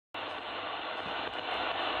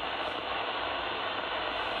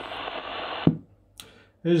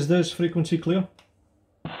Is this frequency clear?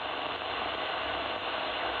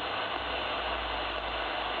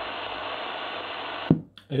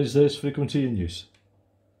 Is this frequency in use?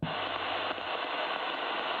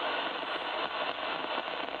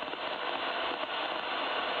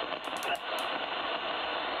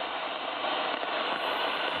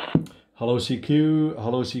 Hello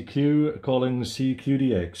CQ, calling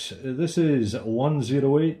CQDX. This is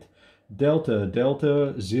 108 Delta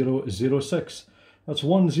Delta 006. That's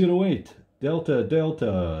 108 Delta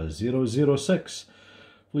Delta 006.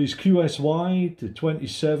 Please QSY to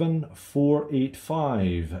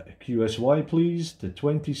 27485. QSY please to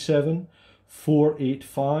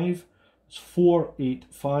 27485. It's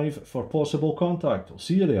 485 for possible contact. I'll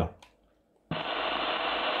see you there.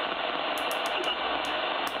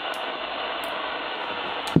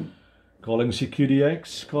 Calling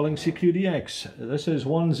CQDX, This is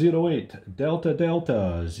 108 Delta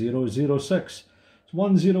Delta 006. It's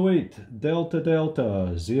 108 Delta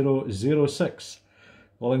Delta 006.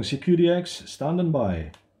 Calling CQDX, standing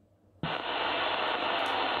by.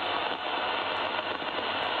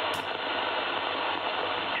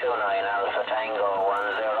 Alpha Tango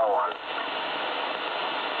 101.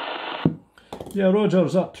 Yeah, Roger,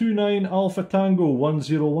 is that 29 Alpha Tango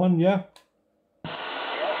 101, yeah?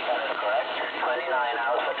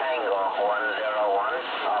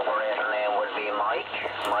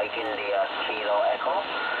 Mike India Kilo Echo,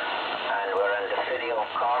 and we're in the city of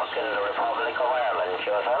Cork in the Republic of Ireland.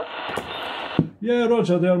 Yourself? Yeah,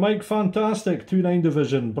 Roger there, Mike. Fantastic. 29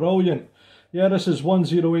 Division. Brilliant. Yeah, this is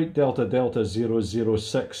 108 Delta Delta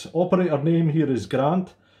 006. Operator name here is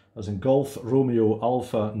Grant, as in Golf Romeo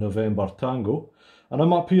Alpha November Tango. And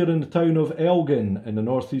I'm up here in the town of Elgin in the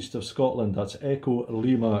northeast of Scotland. That's Echo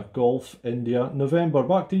Lima Golf India November.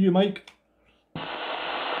 Back to you, Mike.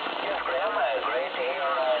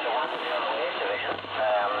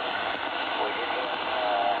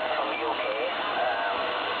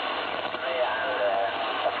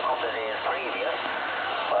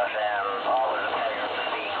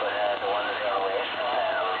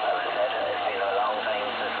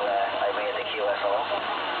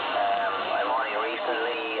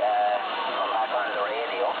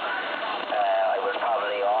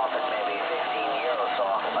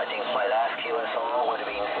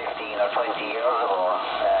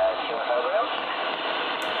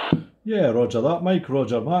 Yeah, roger that, Mike,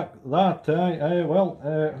 roger Mac. That,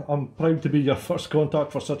 I'm proud to be your first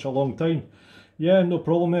contact for such a long time. Yeah, no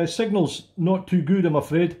problem. Signal's not too good, I'm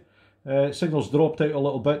afraid. Signal's dropped out a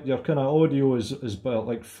little bit. Your kind of audio is about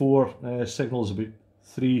like 4, signal's about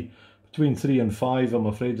 3, between 3 and 5, I'm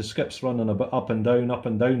afraid. The skip's running a bit up and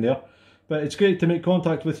down there. But it's great to make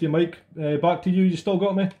contact with you, Mike. Back to you, you still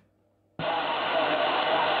got me?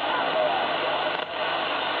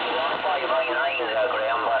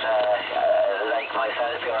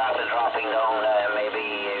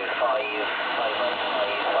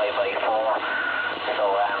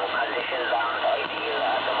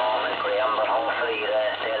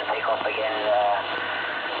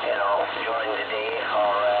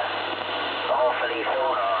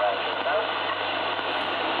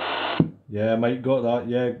 Yeah, Mike got that.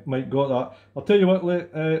 Yeah, Mike got that. I'll tell you what,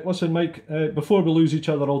 listen, Mike, before we lose each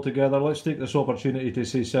other altogether, let's take this opportunity to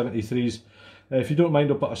say 73s. If you don't mind,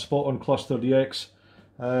 I'll put a spot on Cluster DX.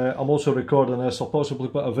 I'm also recording this. I'll possibly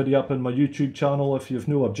put a video up in my YouTube channel if you've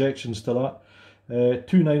no objections to that.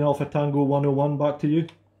 29 Alpha Tango 101, back to you.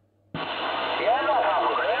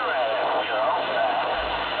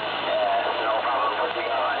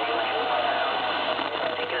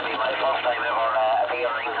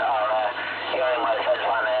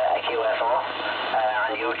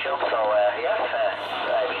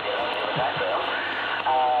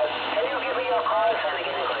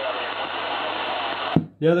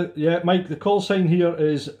 Yeah, Mike, the call sign here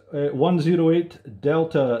is 108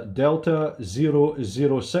 Delta Delta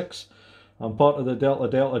 006. I'm part of the Delta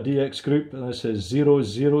Delta DX group, and this is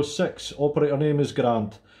 006. Operator name is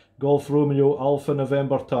Grant. Golf Romeo Alpha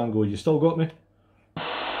November Tango. You still got me?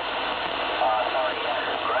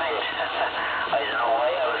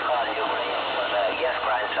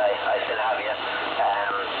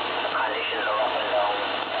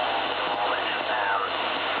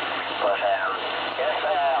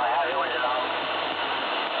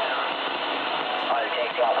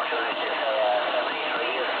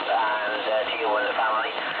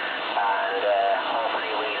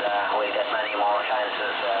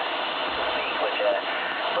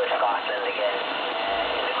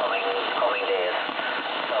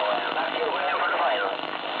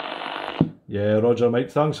 Yeah, roger,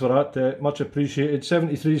 Mike, thanks for that, much appreciated.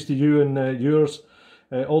 73s to you and yours,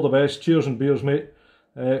 all the best, cheers and beers, mate.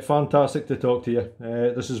 Fantastic to talk to you.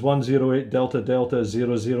 This is 108 Delta Delta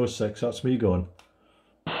 006. That's me gone.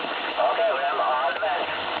 Okay, William, all the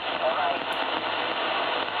best.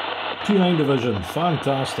 Bye-bye. 29 Division,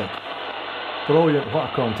 fantastic. Brilliant,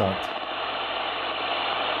 what a contact.